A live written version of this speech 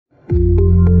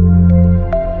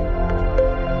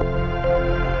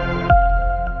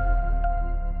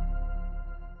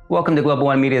Welcome to Global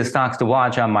One Media's Stocks to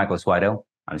Watch. I'm Michael Swido.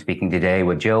 I'm speaking today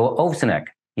with Joe Ovsenek.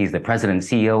 He's the president,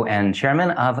 CEO, and chairman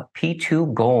of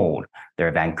P2 Gold. They're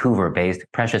a Vancouver-based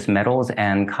precious metals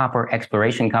and copper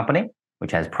exploration company,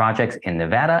 which has projects in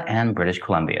Nevada and British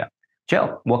Columbia.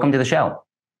 Joe, welcome to the show.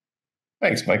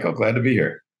 Thanks, Michael. Glad to be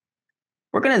here.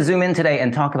 We're going to zoom in today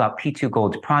and talk about P2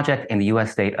 Gold's project in the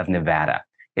U.S. state of Nevada.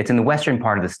 It's in the western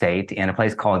part of the state in a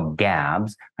place called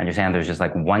Gabbs. I understand there's just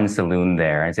like one saloon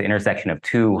there. It's an intersection of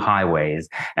two highways.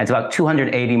 And it's about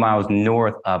 280 miles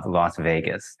north of Las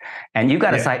Vegas. And you've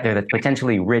got a site there that's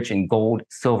potentially rich in gold,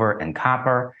 silver, and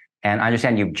copper. And I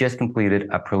understand you've just completed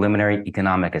a preliminary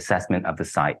economic assessment of the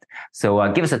site.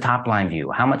 So give us a top line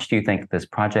view. How much do you think this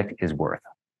project is worth?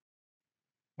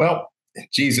 Well,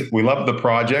 geez, we love the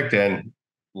project, and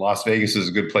Las Vegas is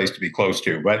a good place to be close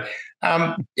to. But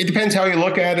it depends how you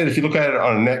look at it. If you look at it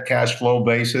on a net cash flow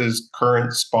basis,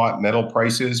 current spot metal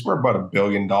prices, we're about $1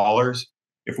 billion.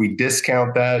 If we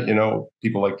discount that,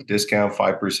 people like to discount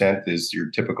 5% is your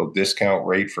typical discount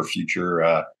rate for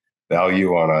future value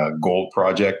on a gold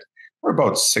project. We're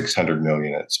about $600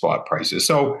 million at spot prices.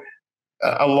 So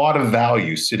a lot of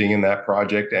value sitting in that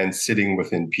project and sitting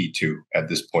within P2 at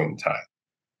this point in time.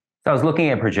 So I was looking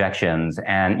at projections,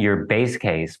 and your base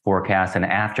case forecasts an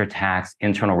after-tax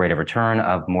internal rate of return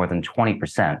of more than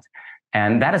 20%.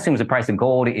 And that assumes the price of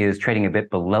gold is trading a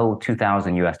bit below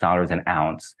 $2,000 an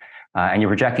ounce. And you're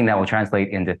projecting that will translate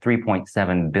into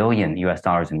 $3.7 billion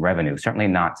in revenue, certainly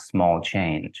not small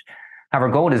change. However,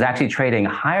 gold is actually trading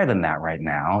higher than that right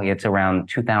now. It's around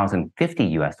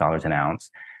 $2,050 an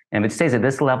ounce. And if it stays at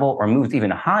this level or moves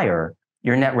even higher,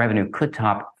 your net revenue could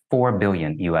top $4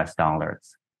 billion.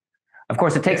 Of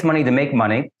course, it takes money to make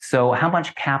money. So how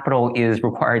much capital is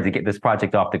required to get this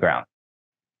project off the ground?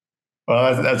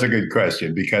 Well, that's a good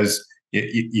question, because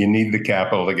you need the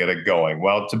capital to get it going.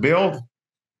 Well, to build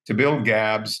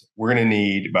Gabbs, we're going to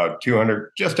need about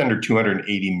just under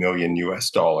 $280 million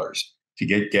to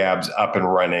get Gabbs up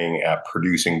and running at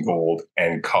producing gold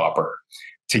and copper.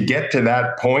 To get to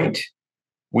that point,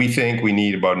 we think we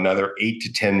need about another $8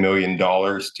 to $10 million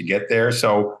to get there.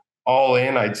 So all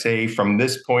in, I'd say from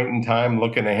this point in time,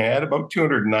 looking ahead, about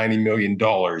 $290 million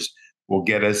will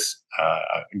get us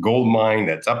a gold mine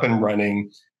that's up and running,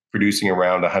 producing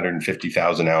around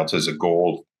 150,000 ounces of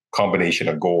gold, combination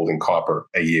of gold and copper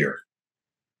a year.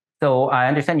 So I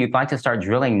understand you'd like to start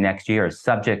drilling next year,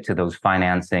 subject to those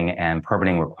financing and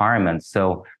permitting requirements.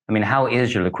 So, how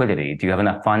is your liquidity? Do you have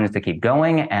enough funds to keep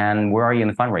going? And where are you in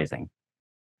the fundraising?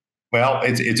 Well,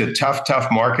 it's a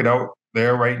tough market out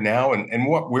there right now. And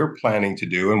what we're planning to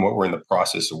do, and what we're in the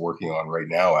process of working on right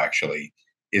now, actually,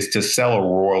 is to sell a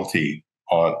royalty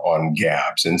on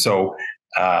Gabbs. And so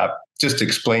just to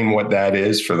explain what that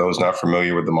is for those not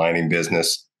familiar with the mining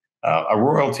business, a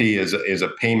royalty is a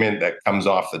payment that comes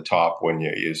off the top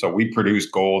when so we produce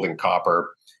gold and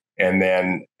copper, and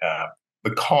then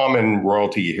the common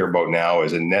royalty you hear about now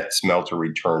is a net smelter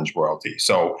returns royalty.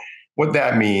 So what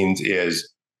that means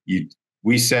is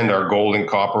we send our gold and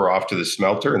copper off to the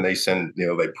smelter, and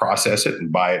they process it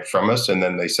and buy it from us, and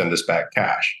then they send us back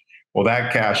cash. Well,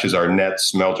 that cash is our net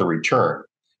smelter return.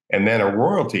 And then a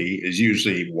royalty is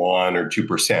usually 1 or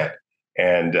 2%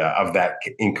 of that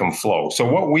income flow. So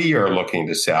what we are looking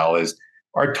to sell is,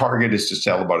 our target is to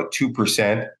sell about a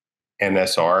 2%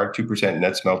 NSR, 2%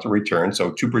 net smelter return.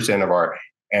 So 2% of our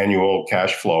annual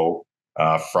cash flow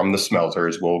from the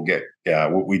smelters will get,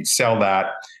 we'd sell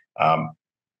that.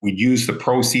 We'd use the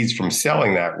proceeds from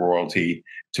selling that royalty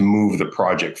to move the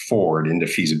project forward into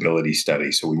feasibility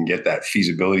study. So we can get that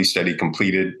feasibility study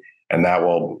completed, and that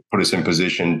will put us in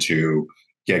position to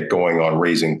get going on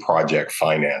raising project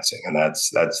financing. And that's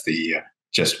the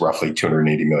just roughly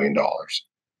 $280 million.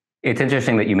 It's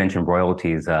interesting that you mentioned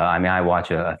royalties. I watch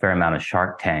a fair amount of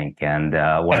Shark Tank, and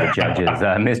one of the judges,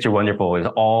 Mr. Wonderful, is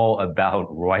all about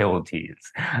royalties.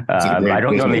 I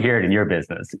don't normally hear it in your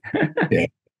business. Yeah.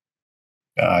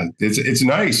 It's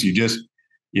nice.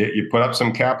 You put up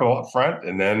some capital up front,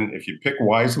 and then if you pick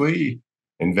wisely,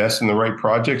 invest in the right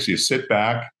projects, you sit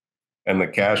back, and the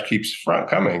cash keeps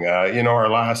coming. Our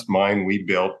last mine we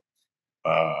built,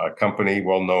 a company,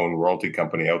 well-known royalty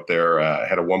company out there,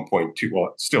 had a 1.2, well,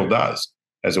 it still does,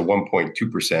 has a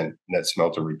 1.2% net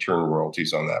smelter return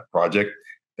royalties on that project.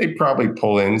 They probably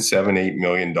pull in $7-8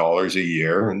 million a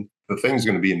year, and the thing's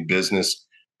going to be in business.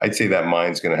 I'd say that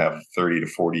mine's going to have a 30 to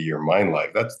 40-year mine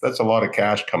life. That's a lot of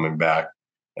cash coming back.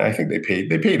 And I think they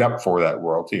paid up for that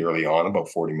royalty early on, about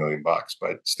 $40 million,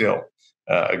 but still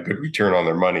a good return on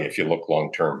their money if you look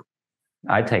long term.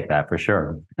 I'd take that for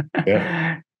sure.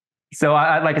 Yeah. So,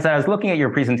 like I said, I was looking at your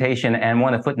presentation, and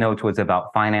one of the footnotes was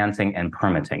about financing and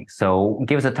permitting. So,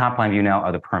 give us a top line view now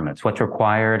of the permits. What's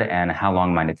required, and how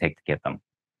long might it take to get them?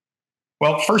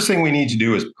 Well, first thing we need to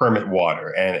do is permit water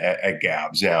and at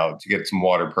Gabbs now to get some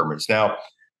water permits. Now,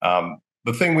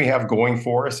 the thing we have going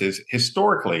for us is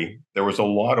historically there was a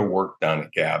lot of work done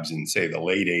at Gabbs in say the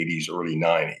late '80s, early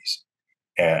 '90s,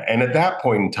 and at that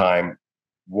point in time,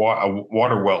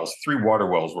 water wells, 3 water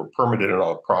wells were permitted on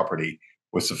our property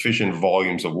with sufficient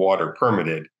volumes of water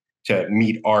permitted to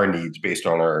meet our needs based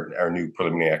on our new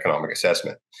preliminary economic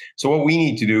assessment. So what we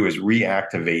need to do is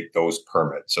reactivate those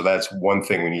permits. So that's one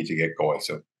thing we need to get going.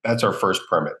 So that's our first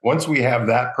permit. Once we have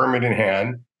that permit in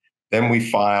hand, then we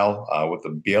file with the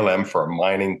BLM for a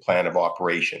mining plan of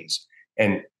operations.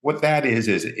 And what that is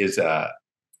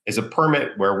a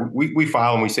permit where we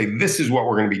file and we say, this is what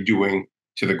we're going to be doing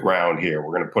to the ground here.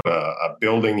 We're going to put a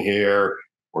building here.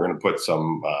 We're going to put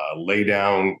some lay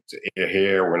down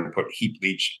here. We're going to put heap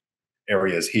leach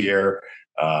areas here,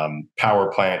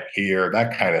 power plant here,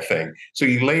 that kind of thing. So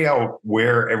you lay out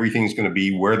where everything's going to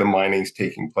be, where the mining's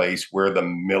taking place, where the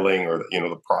milling or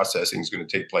the processing is going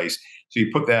to take place. So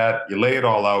you put that, you lay it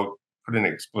all out, put an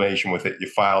explanation with it, you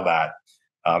file that.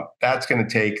 That's going to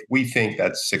take, we think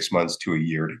that's 6 months to a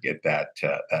year to get that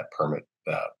permit,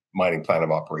 mining plan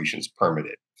of operations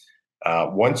permitted.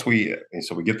 Once we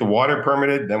get the water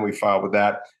permitted, then we file with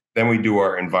that. Then we do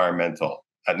our environmental.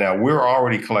 Now we're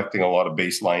already collecting a lot of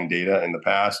baseline data in the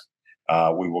past.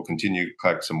 We will continue to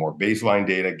collect some more baseline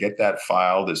data, get that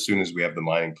filed as soon as we have the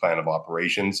mining plan of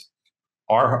operations.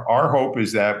 Our hope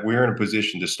is that we're in a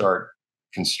position to start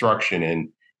construction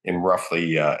in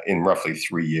roughly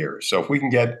 3 years. So if we can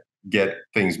get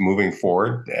things moving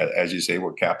forward, as you say,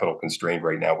 we're capital constrained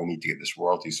right now. We need to get this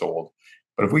royalty sold.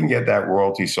 But if we can get that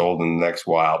royalty sold in the next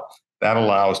while, that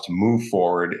allows us to move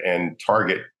forward and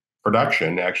target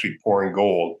production, actually pouring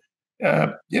gold.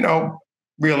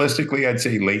 Realistically, I'd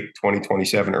say late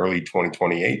 2027, early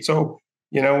 2028. So,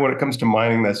 when it comes to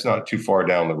mining, that's not too far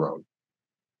down the road.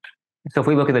 So if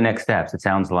we look at the next steps, it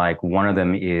sounds like one of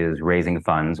them is raising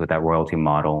funds with that royalty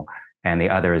model, and the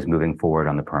other is moving forward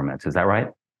on the permits. Is that right?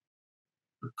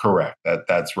 Correct.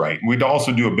 That's right. We'd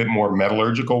also do a bit more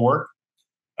metallurgical work,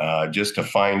 just to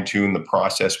fine tune the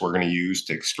process we're going to use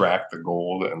to extract the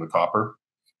gold and the copper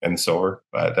and silver,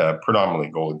 but predominantly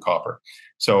gold and copper.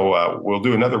 So we'll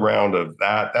do another round of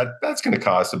that. That's going to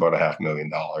cost about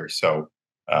 $500,000. So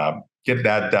get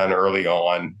that done early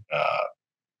on,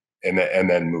 and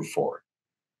then move forward.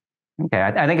 Okay,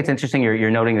 I think it's interesting.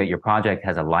 You're noting that your project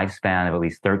has a lifespan of at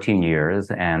least 13 years,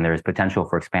 and there's potential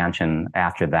for expansion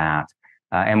after that.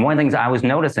 And one of the things I was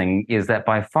noticing is that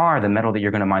by far the metal that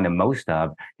you're going to mine the most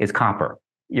of is copper.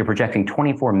 You're projecting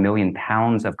 24 million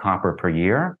pounds of copper per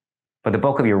year, but the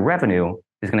bulk of your revenue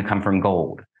is going to come from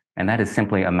gold. And that is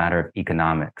simply a matter of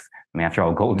economics. I mean, after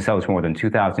all, gold sells for more than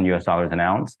 $2,000 an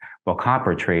ounce, while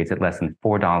copper trades at less than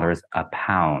 $4 a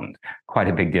pound. Quite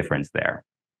a big difference there.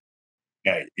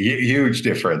 Yeah, huge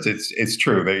difference. It's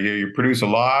true that you produce a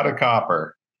lot of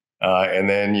copper, and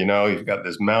then you've got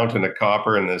this mountain of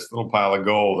copper and this little pile of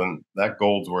gold, and that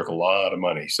gold's worth a lot of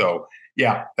money. So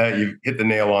yeah, you've hit the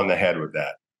nail on the head with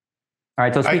that. All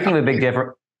right. So speaking of a big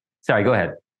difference, sorry, go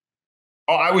ahead.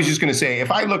 Oh, I was just going to say,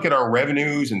 if I look at our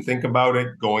revenues and think about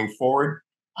it going forward,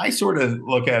 I sort of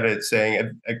look at it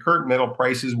saying at current metal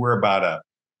prices, we're about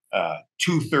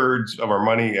 2/3 of our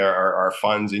money, our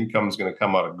funds income is going to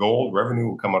come out of gold. Revenue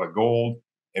will come out of gold,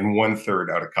 and 1/3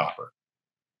 out of copper,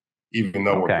 even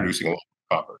though we're producing a lot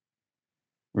of copper.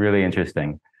 Really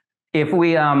interesting. If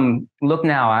we look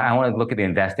now, I want to look at the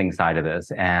investing side of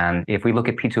this. And if we look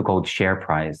at P2 Gold's share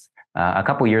price, a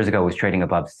couple of years ago, it was trading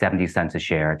above 70 cents a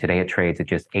share. Today, it trades at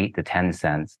just 8 to 10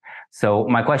 cents. So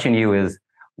my question to you is,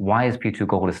 why is P2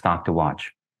 Gold a stock to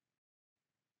watch?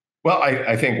 Well,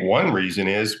 I think one reason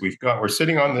is we're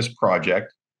sitting on this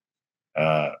project,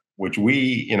 which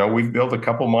we've built a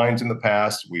couple mines in the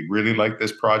past. We really like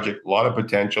this project, a lot of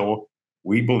potential.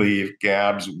 We believe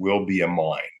Gabbs will be a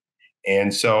mine.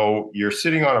 And so you're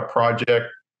sitting on a project,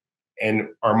 and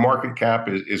our market cap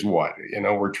is what?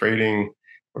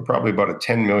 We're probably about a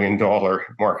 $10 million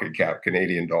market cap,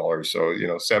 Canadian dollars. So,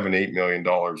 $7-8 million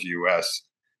US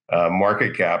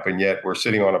market cap. And yet we're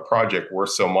sitting on a project worth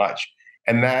so much.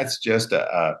 And that's just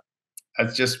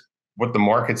what the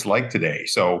market's like today.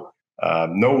 So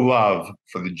no love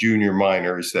for the junior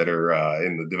miners that are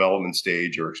in the development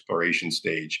stage or exploration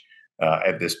stage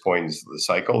at this point in the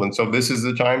cycle. And so this is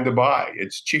the time to buy.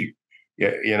 It's cheap.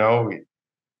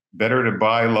 Better to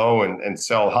buy low and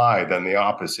sell high than the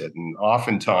opposite. And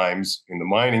oftentimes in the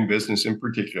mining business in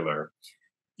particular,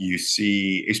 you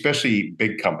see, especially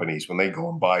big companies, when they go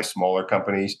and buy smaller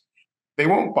companies, they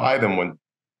won't buy them when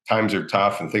times are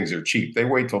tough and things are cheap. They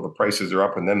wait till the prices are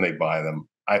up and then they buy them.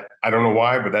 I don't know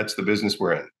why, but that's the business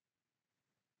we're in.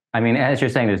 I mean, as you're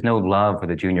saying, there's no love for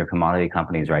the junior commodity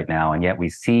companies right now, and yet we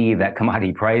see that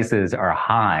commodity prices are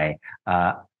high.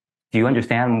 Do you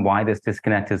understand why this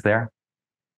disconnect is there?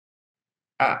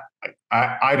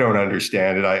 I don't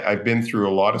understand it. I've been through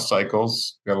a lot of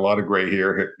cycles, got a lot of gray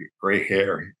hair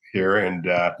here,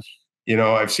 and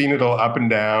I've seen it all up and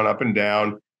down, up and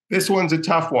down. This one's a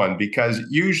tough one because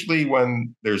usually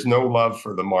when there's no love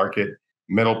for the market,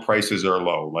 metal prices are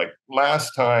low. Like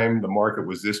last time the market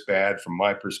was this bad, from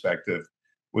my perspective,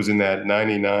 was in that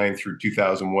 99 through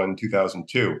 2001,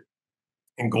 2002,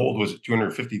 and gold was at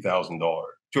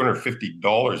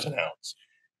 $250 an ounce.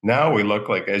 Now we look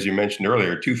like, as you mentioned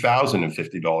earlier,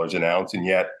 $2,050 an ounce, and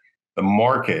yet the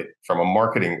market, from a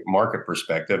market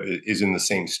perspective, is in the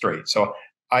same strait. So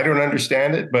I don't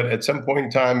understand it, but at some point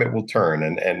in time, it will turn,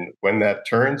 and when that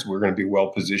turns, we're going to be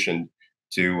well positioned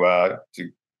to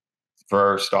for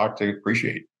our stock to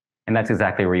appreciate. And that's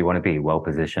exactly where you want to be, well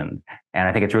positioned. And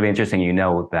I think it's really interesting,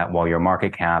 that while your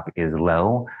market cap is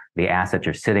low, the assets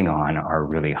you're sitting on are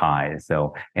really high.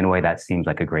 So in a way, that seems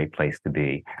like a great place to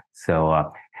be.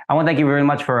 So I want to thank you very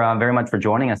much for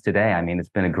joining us today. I mean, it's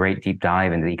been a great deep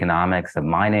dive into the economics of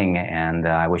mining, and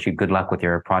I wish you good luck with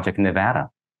your project in Nevada.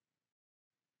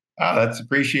 That's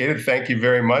appreciated. Thank you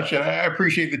very much. And I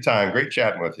appreciate the time. Great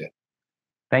chatting with you.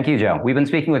 Thank you, Joe. We've been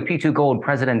speaking with P2 Gold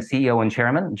President, CEO, and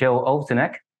Chairman, Joe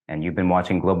Ovsenek, and you've been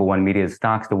watching Global One Media's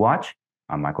Stocks to Watch.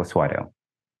 I'm Michael Swido.